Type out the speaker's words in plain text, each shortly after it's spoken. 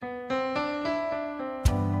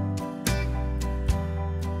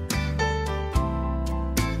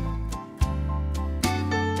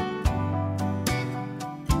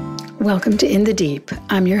Welcome to In the Deep.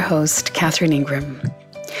 I'm your host, Catherine Ingram.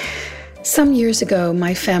 Some years ago,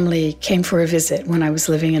 my family came for a visit when I was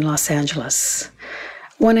living in Los Angeles.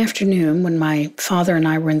 One afternoon, when my father and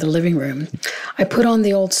I were in the living room, I put on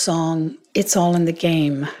the old song, It's All in the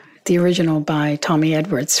Game, the original by Tommy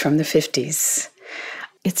Edwards from the 50s.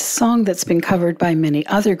 It's a song that's been covered by many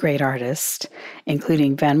other great artists,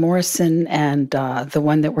 including Van Morrison and the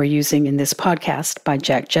one that we're using in this podcast by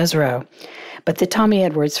Jack Jezero. But the Tommy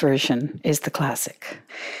Edwards version is the classic.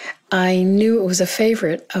 I knew it was a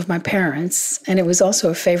favorite of my parents, and it was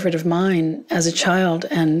also a favorite of mine as a child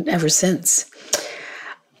and ever since.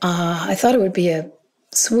 I thought it would be a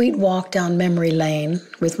sweet walk down memory lane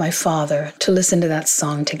with my father to listen to that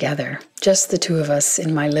song together, just the two of us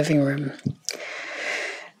in my living room.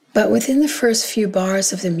 But within the first few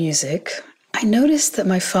bars of the music, I noticed that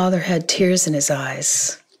my father had tears in his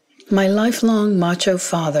eyes. My lifelong macho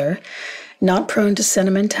father, not prone to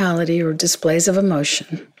sentimentality or displays of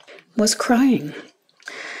emotion, was crying.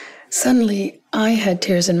 Suddenly, I had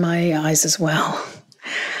tears in my eyes as well.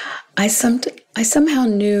 I somehow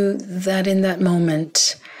knew that in that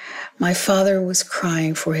moment, my father was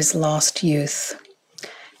crying for his lost youth,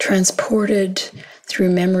 transported through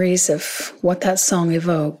memories of what that song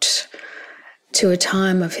evoked to a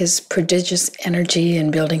time of his prodigious energy in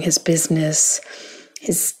building his business,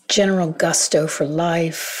 his general gusto for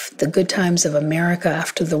life, the good times of America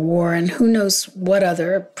after the war, and who knows what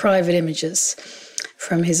other private images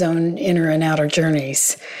from his own inner and outer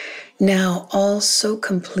journeys. Now all so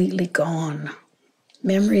completely gone.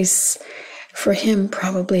 Memories for him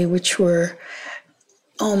probably which were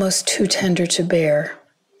almost too tender to bear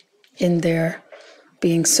in their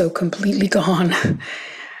being so completely gone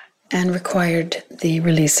and required the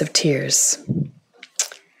release of tears.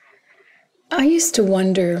 I used to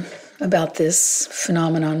wonder about this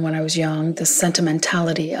phenomenon when I was young, the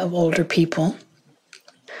sentimentality of older people.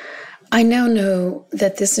 I now know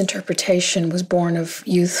that this interpretation was born of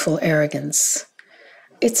youthful arrogance.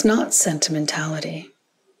 It's not sentimentality.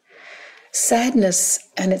 Sadness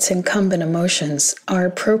and its incumbent emotions are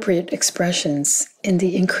appropriate expressions in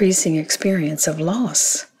the increasing experience of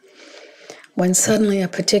loss. When suddenly a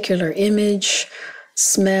particular image,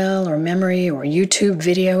 smell, or memory, or YouTube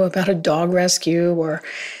video about a dog rescue, or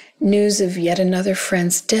news of yet another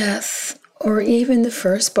friend's death, or even the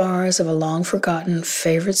first bars of a long-forgotten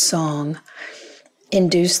favorite song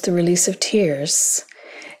induce the release of tears,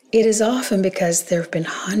 it is often because there have been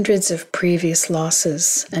hundreds of previous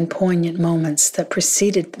losses and poignant moments that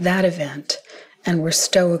preceded that event and were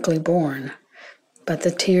stoically borne. But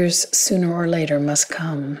the tears sooner or later must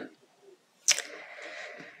come.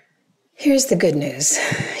 Here's the good news.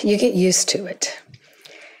 You get used to it.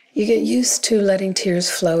 You get used to letting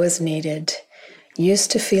tears flow as needed,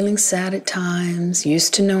 used to feeling sad at times,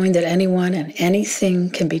 used to knowing that anyone and anything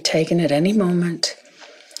can be taken at any moment,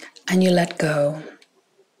 and you let go.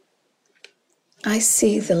 I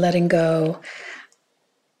see the letting go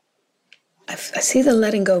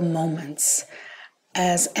moments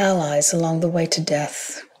as allies along the way to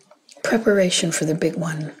death, preparation for the big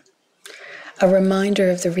one, a reminder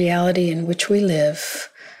of the reality in which we live,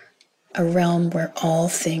 a realm where all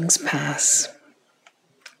things pass.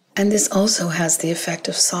 And this also has the effect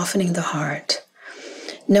of softening the heart,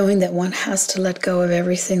 knowing that one has to let go of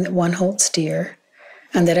everything that one holds dear,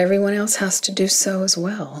 and that everyone else has to do so as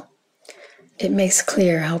well. It makes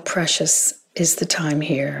clear how precious is the time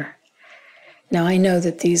here. Now, I know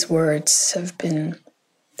that these words have been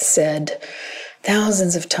said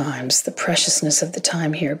thousands of times, the preciousness of the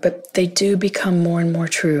time here, but they do become more and more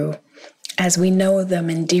true as we know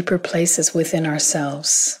them in deeper places within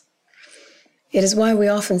ourselves. It is why we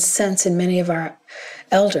often sense in many of our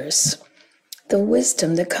elders the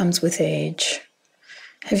wisdom that comes with age.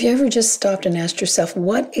 Have you ever just stopped and asked yourself,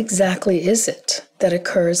 what exactly is it that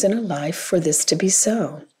occurs in a life for this to be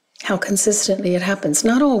so? How consistently it happens,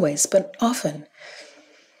 not always, but often.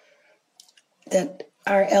 That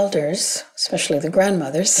our elders, especially the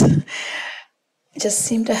grandmothers, just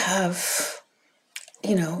seem to have,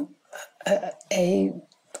 a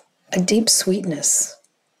deep sweetness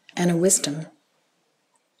and a wisdom.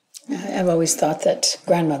 I've always thought that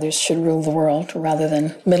grandmothers should rule the world rather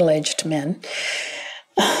than middle-aged men.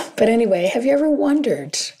 But anyway, have you ever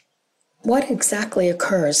wondered what exactly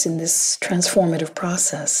occurs in this transformative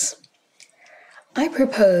process? I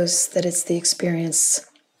propose that it's the experience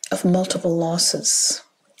of multiple losses,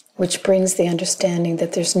 which brings the understanding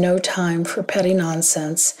that there's no time for petty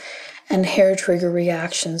nonsense and hair-trigger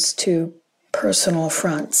reactions to personal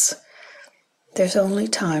affronts. There's only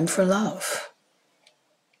time for love.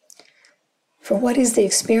 For what is the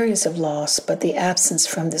experience of loss but the absence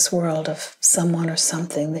from this world of someone or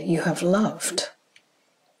something that you have loved?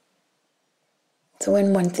 So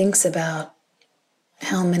when one thinks about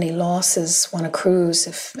how many losses one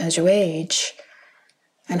accrues as you age,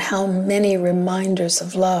 and how many reminders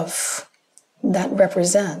of love that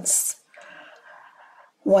represents,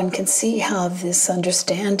 one can see how this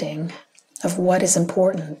understanding of what is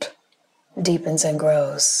important deepens and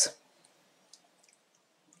grows.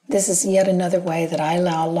 This is yet another way that I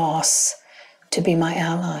allow loss to be my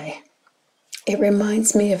ally. It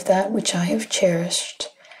reminds me of that which I have cherished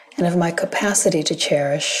and of my capacity to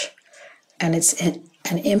cherish, and it's an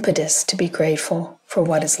impetus to be grateful for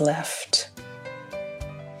what is left.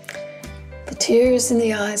 The tears in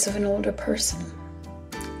the eyes of an older person.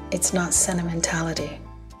 It's not sentimentality,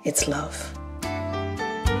 it's love.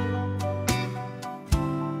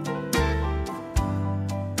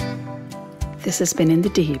 This has been In the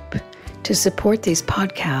Deep. To support these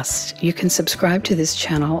podcasts, you can subscribe to this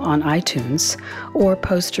channel on iTunes or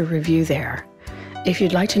post a review there. If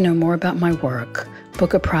you'd like to know more about my work,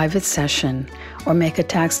 book a private session, or make a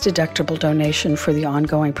tax-deductible donation for the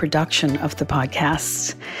ongoing production of the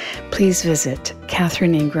podcasts, please visit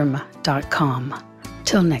katherineingram.com.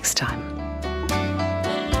 Till next time.